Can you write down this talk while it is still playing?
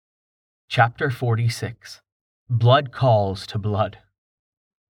Chapter 46 Blood Calls to Blood.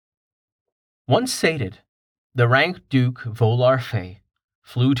 Once sated, the rank Duke Volar Fey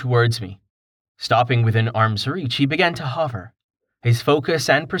flew towards me. Stopping within arm's reach, he began to hover, his focus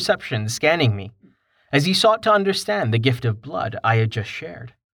and perception scanning me, as he sought to understand the gift of blood I had just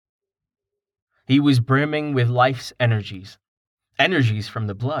shared. He was brimming with life's energies from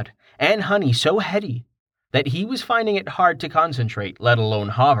the blood, and honey so heady that he was finding it hard to concentrate, let alone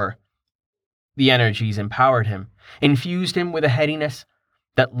hover. The energies empowered him, infused him with a headiness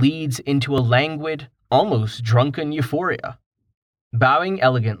that leads into a languid, almost drunken euphoria. Bowing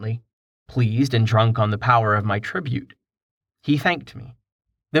elegantly, pleased and drunk on the power of my tribute, he thanked me.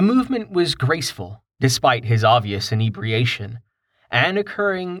 The movement was graceful, despite his obvious inebriation, and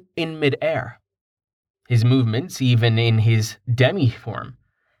occurring in mid-air. His movements, even in his demi-form,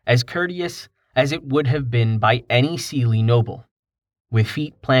 as courteous as it would have been by any Seelie noble, with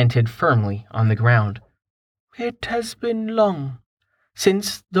feet planted firmly on the ground. "It has been long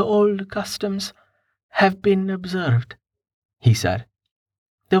since the old customs have been observed," he said.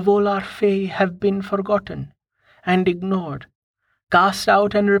 "The Volar Fey have been forgotten and ignored, cast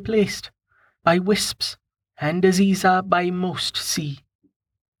out and replaced by wisps and Aziza by most see.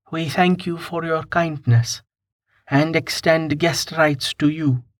 We thank you for your kindness and extend guest rights to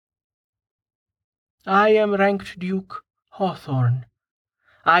you. I am ranked Duke Hawthorne.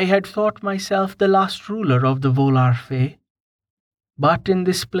 I had thought myself the last ruler of the Volar Fey, but in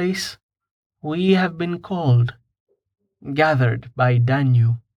this place we have been called, gathered by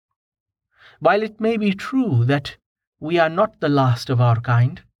Danu. While it may be true that we are not the last of our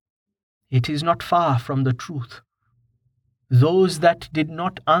kind, it is not far from the truth. Those that did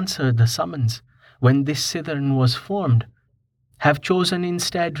not answer the summons when this Cithern was formed have chosen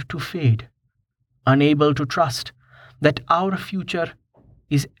instead to fade, unable to trust that our future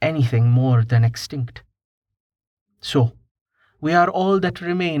is anything more than extinct. So, we are all that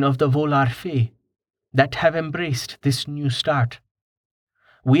remain of the Volar Fey that have embraced this new start.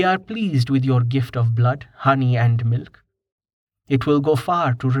 We are pleased with your gift of blood, honey, and milk. It will go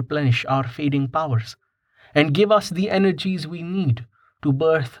far to replenish our fading powers and give us the energies we need to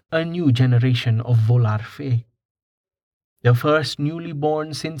birth a new generation of Volar Fey. The first newly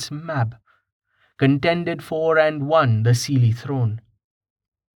born since Mab contended for and won the Seelie throne.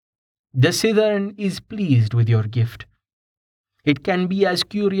 The Cithern is pleased with your gift. It can be as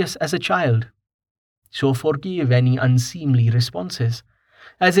curious as a child, so forgive any unseemly responses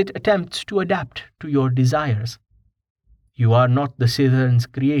as it attempts to adapt to your desires. You are not the Cithern's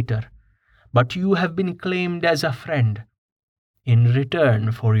creator, but you have been claimed as a friend in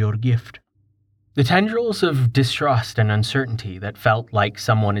return for your gift." The tendrils of distrust and uncertainty that felt like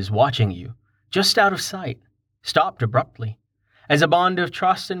someone is watching you, just out of sight, stopped abruptly, as a bond of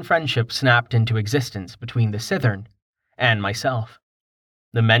trust and friendship snapped into existence between the Cithern and myself.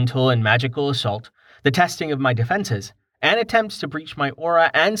 The mental and magical assault, the testing of my defenses, and attempts to breach my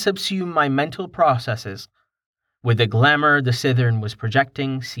aura and subsume my mental processes, with the glamour the Cithern was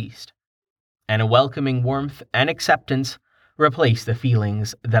projecting, ceased, and a welcoming warmth and acceptance replaced the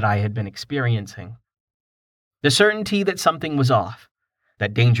feelings that I had been experiencing. The certainty that something was off,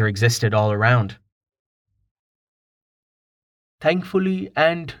 that danger existed all around. Thankfully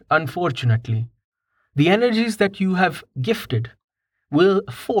and unfortunately, the energies that you have gifted will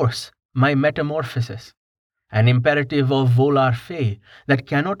force my metamorphosis, an imperative of Volar Fey that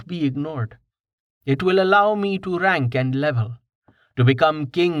cannot be ignored. It will allow me to rank and level, to become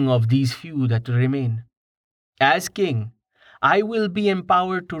king of these few that remain. As king, I will be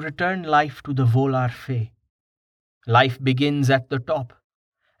empowered to return life to the Volar Fey. Life begins at the top,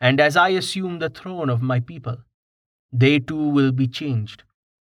 and as I assume the throne of my people, they too will be changed,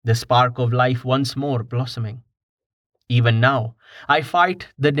 the spark of life once more blossoming. Even now, I fight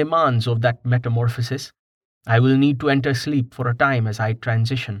the demands of that metamorphosis. I will need to enter sleep for a time as I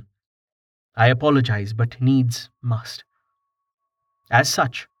transition. I apologize, but needs must. As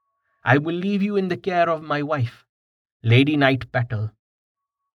such, I will leave you in the care of my wife, Lady Knight Petal,"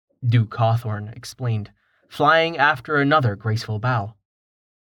 Duke Hawthorne explained, flying after another graceful bow.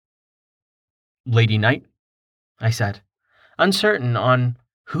 "Lady Knight?" I said, uncertain on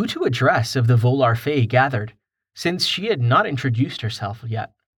who to address of the Volar Fey gathered, since she had not introduced herself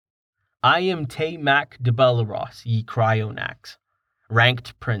yet. "I am Tay-Mac de Belleros, ye Cryonax,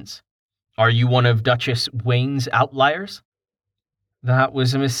 ranked prince. Are you one of Duchess Wayne's outliers?" "That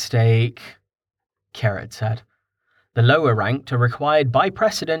was a mistake," Carrot said. "The lower ranked are required by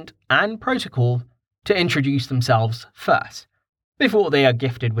precedent and protocol to introduce themselves first, before they are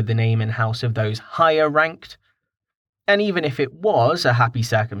gifted with the name and house of those higher ranked. And even if it was a happy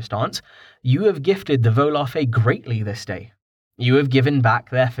circumstance, you have gifted the Volafé greatly this day. You have given back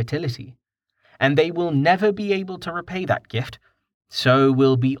their fertility, and they will never be able to repay that gift, so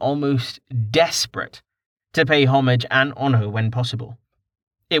will be almost desperate to pay homage and honor when possible.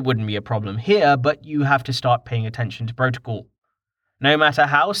 It wouldn't be a problem here, but you have to start paying attention to protocol. No matter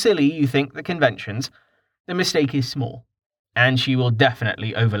how silly you think the conventions, the mistake is small, and she will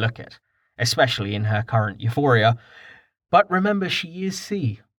definitely overlook it, especially in her current euphoria. But remember, she is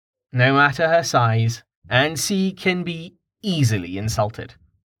C, no matter her size, and C can be easily insulted,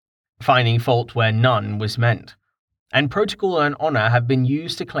 finding fault where none was meant. And protocol and honor have been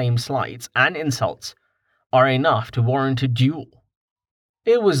used to claim slights and insults are enough to warrant a duel.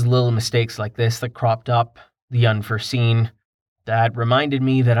 It was little mistakes like this that cropped up, the unforeseen, that reminded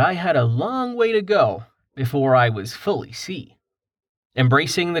me that I had a long way to go before I was fully C.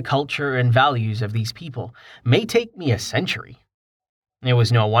 Embracing the culture and values of these people may take me a century. It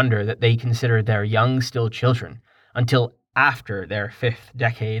was no wonder that they considered their young still children until after their 5th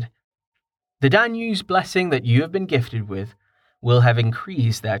decade. The Danu's blessing that you have been gifted with will have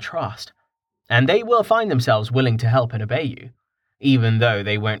increased their trust, and they will find themselves willing to help and obey you, even though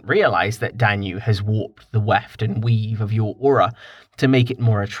they won't realize that Danu has warped the weft and weave of your aura to make it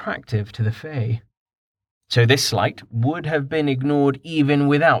more attractive to the Fae. So this slight would have been ignored even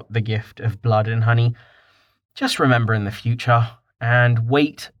without the gift of blood and honey. Just remember in the future, and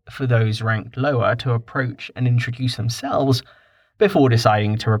wait for those ranked lower to approach and introduce themselves before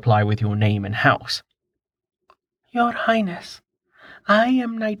deciding to reply with your name and house. Your Highness, I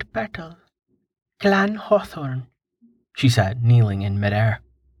am Knight Petal, Clan Hawthorne, she said, kneeling in midair.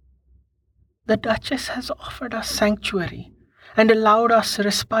 The Duchess has offered us sanctuary and allowed us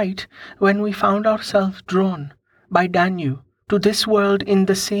respite when we found ourselves drawn by Danu to this world in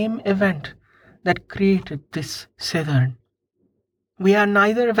the same event that created this Cithern. We are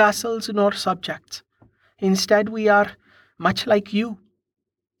neither vassals nor subjects. Instead, we are, much like you,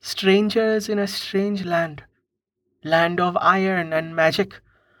 strangers in a strange land of iron and magic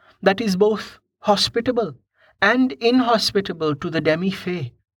that is both hospitable and inhospitable to the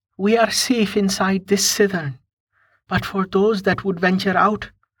Demi-Fae. We are safe inside this Cithern, but for those that would venture out,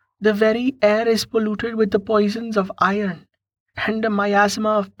 the very air is polluted with the poisons of iron and a miasma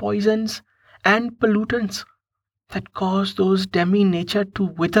of poisons and pollutants that cause those demi-nature to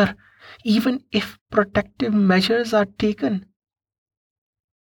wither, even if protective measures are taken.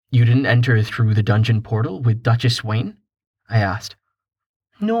 You didn't enter through the dungeon portal with Duchess Wayne? I asked.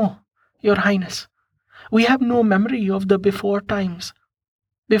 No, Your Highness. We have no memory of the before times.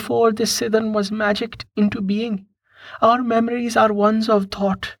 Before this Cithern was magicked into being, our memories are ones of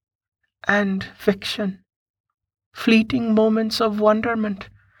thought and fiction, fleeting moments of wonderment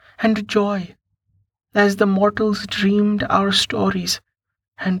and joy, as the mortals dreamed our stories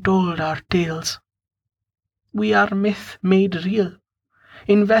and told our tales. We are myth made real,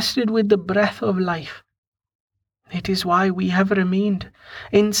 invested with the breath of life. It is why we have remained,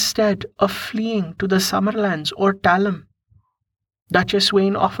 instead of fleeing to the Summerlands or Talum. Duchess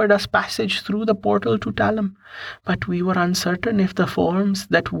Wayne offered us passage through the portal to Talum, but we were uncertain if the forms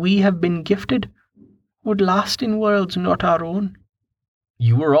that we have been gifted would last in worlds not our own.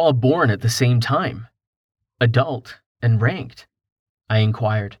 You were all born at the same time, adult and ranked, I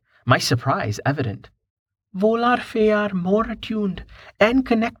inquired, my surprise evident. Volar Fae are more attuned and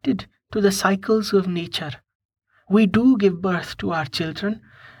connected to the cycles of nature. We do give birth to our children,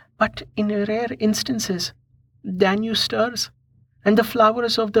 but in rare instances, Danu stirs, and the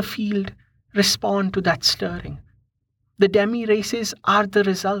flowers of the field respond to that stirring. The demi-races are the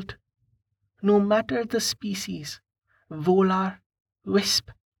result. No matter the species, Volar, Wisp,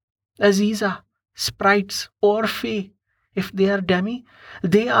 Aziza, Sprites, or Fae, if they are demi,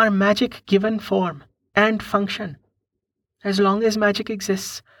 they are magic given form and function. As long as magic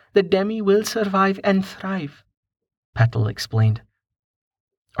exists, the demi will survive and thrive, Petal explained.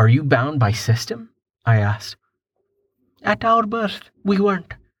 Are you bound by system? I asked. At our birth, we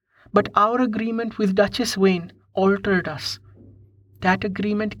weren't, but our agreement with Duchess Wayne altered us. That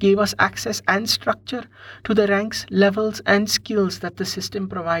agreement gave us access and structure to the ranks, levels, and skills that the system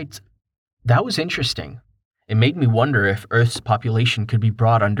provides. That was interesting. It made me wonder if Earth's population could be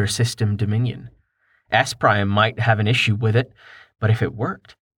brought under system dominion. S-Prime might have an issue with it, but if it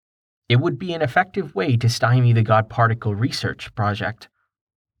worked, it would be an effective way to stymie the God Particle research project.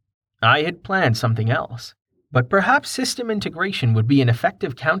 I had planned something else, but perhaps system integration would be an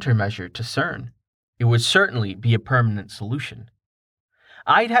effective countermeasure to CERN. It would certainly be a permanent solution.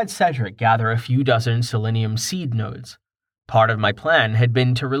 I'd had Cedric gather a few dozen selenium seed nodes. Part of my plan had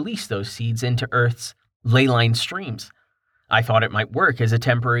been to release those seeds into Earth's leyline streams I thought it might work as a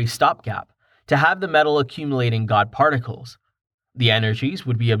temporary stopgap to have the metal accumulating God particles. The energies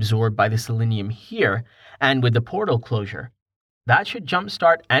would be absorbed by the selenium here, and with the portal closure, that should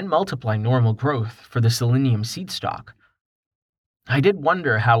jumpstart and multiply normal growth for the selenium seed stock. I did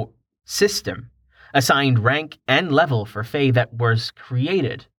wonder how System assigned rank and level for Fae that was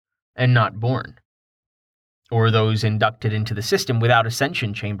created and not born, or those inducted into the system without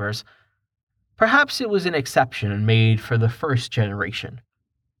ascension chambers. Perhaps it was an exception made for the first generation,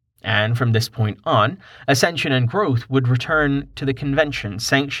 and from this point on, ascension and growth would return to the convention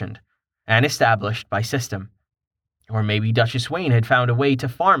sanctioned and established by System. Or maybe Duchess Wayne had found a way to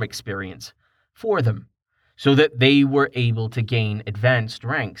farm experience for them, so that they were able to gain advanced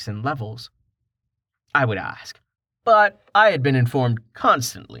ranks and levels. I would ask, but I had been informed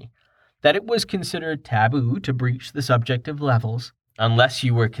constantly that it was considered taboo to breach the subject of levels unless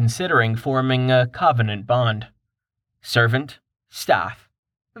you were considering forming a covenant bond. Servant, staff,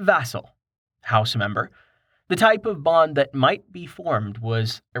 vassal, house member, the type of bond that might be formed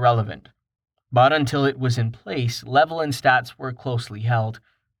was irrelevant. But until it was in place, level and stats were closely held.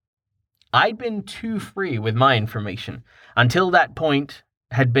 I'd been too free with my information until that point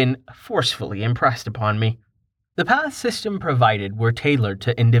had been forcefully impressed upon me. The path System provided were tailored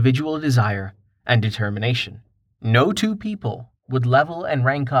to individual desire and determination. No two people would level and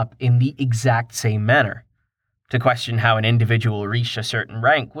rank up in the exact same manner. To question how an individual reached a certain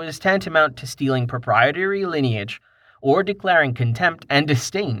rank was tantamount to stealing proprietary lineage or declaring contempt and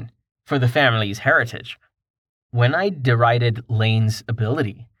disdain for the family's heritage. When I derided Lane's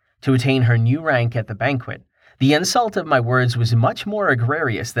ability to attain her new rank at the banquet, the insult of my words was much more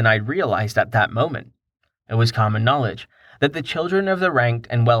egregious than I'd realized at that moment. It was common knowledge that the children of the ranked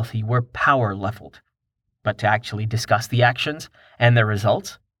and wealthy were power-leveled, but to actually discuss the actions and their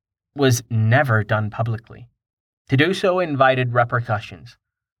results was never done publicly. To do so invited repercussions,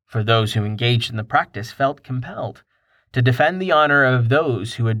 for those who engaged in the practice felt compelled to defend the honor of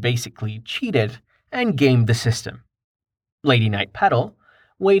those who had basically cheated and gamed the system. Lady Knight Petal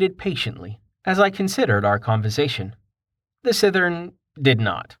waited patiently as I considered our conversation. The Cithern did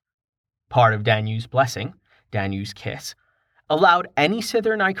not. Part of Danu's blessing, Danu's kiss, allowed any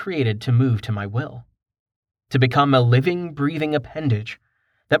Cithern I created to move to my will, to become a living, breathing appendage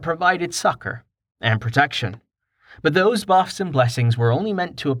that provided succor and protection. But those buffs and blessings were only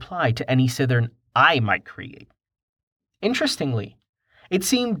meant to apply to any Cithern I might create. Interestingly, it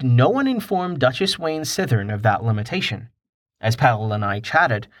seemed no one informed Duchess Wayne Cithern of that limitation. As Petal and I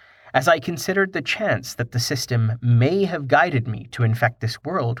chatted, as I considered the chance that the system may have guided me to infect this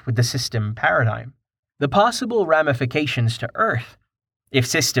world with the system paradigm, the possible ramifications to Earth, if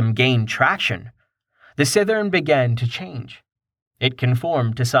system gained traction, the Cithern began to change. It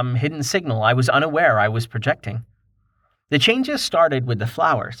conformed to some hidden signal I was unaware I was projecting. The changes started with the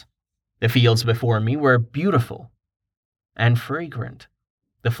flowers. The fields before me were beautiful and fragrant.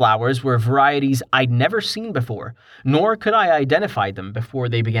 The flowers were varieties I'd never seen before, nor could I identify them before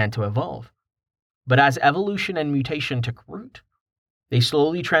they began to evolve. But as evolution and mutation took root, they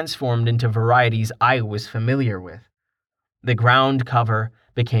slowly transformed into varieties I was familiar with. The ground cover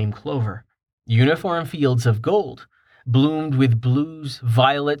became clover. Uniform fields of gold bloomed with blues,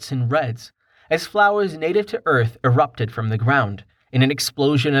 violets, and reds, as flowers native to Earth erupted from the ground in an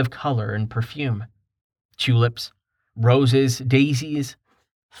explosion of color and perfume. Tulips, roses, daisies,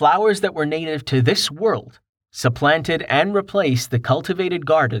 flowers that were native to this world, supplanted and replaced the cultivated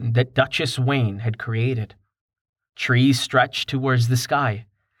garden that Duchess Wayne had created. Trees stretched towards the sky,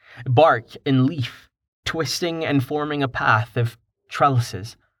 bark and leaf twisting and forming a path of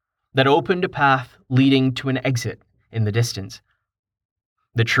trellises that opened a path leading to an exit in the distance.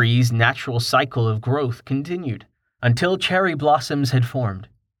 The tree's natural cycle of growth continued until cherry blossoms had formed,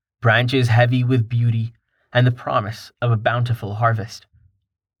 branches heavy with beauty and the promise of a bountiful harvest.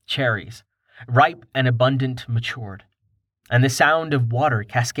 Cherries, ripe and abundant, matured, and the sound of water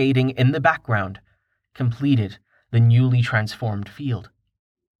cascading in the background completed the newly transformed field.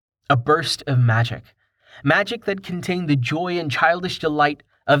 A burst of magic that contained the joy and childish delight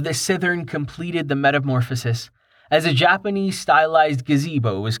of the Cithern completed the metamorphosis as a Japanese stylized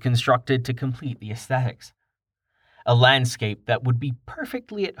gazebo was constructed to complete the aesthetics. A landscape that would be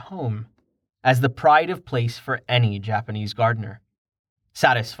perfectly at home as the pride of place for any Japanese gardener.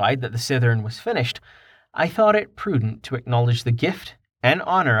 Satisfied that the Cithern was finished, I thought it prudent to acknowledge the gift and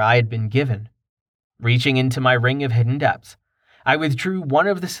honor I had been given. Reaching into my ring of hidden depths, I withdrew one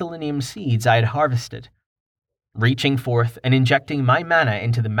of the selenium seeds I had harvested. Reaching forth and injecting my mana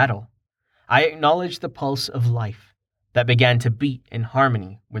into the metal, I acknowledged the pulse of life that began to beat in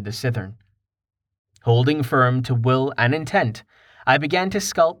harmony with the Cithern. Holding firm to will and intent, I began to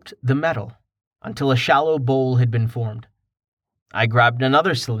sculpt the metal until a shallow bowl had been formed. I grabbed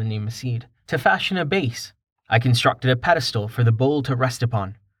another selenium seed to fashion a base. I constructed a pedestal for the bowl to rest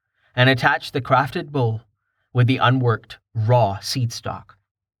upon and attached the crafted bowl with the unworked, raw seed stock.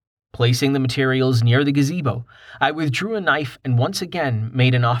 Placing the materials near the gazebo, I withdrew a knife and once again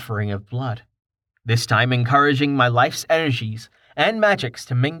made an offering of blood, this time encouraging my life's energies and magics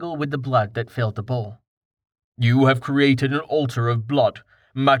to mingle with the blood that filled the bowl. You have created an altar of blood,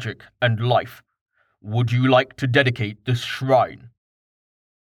 magic, and life. Would you like to dedicate this shrine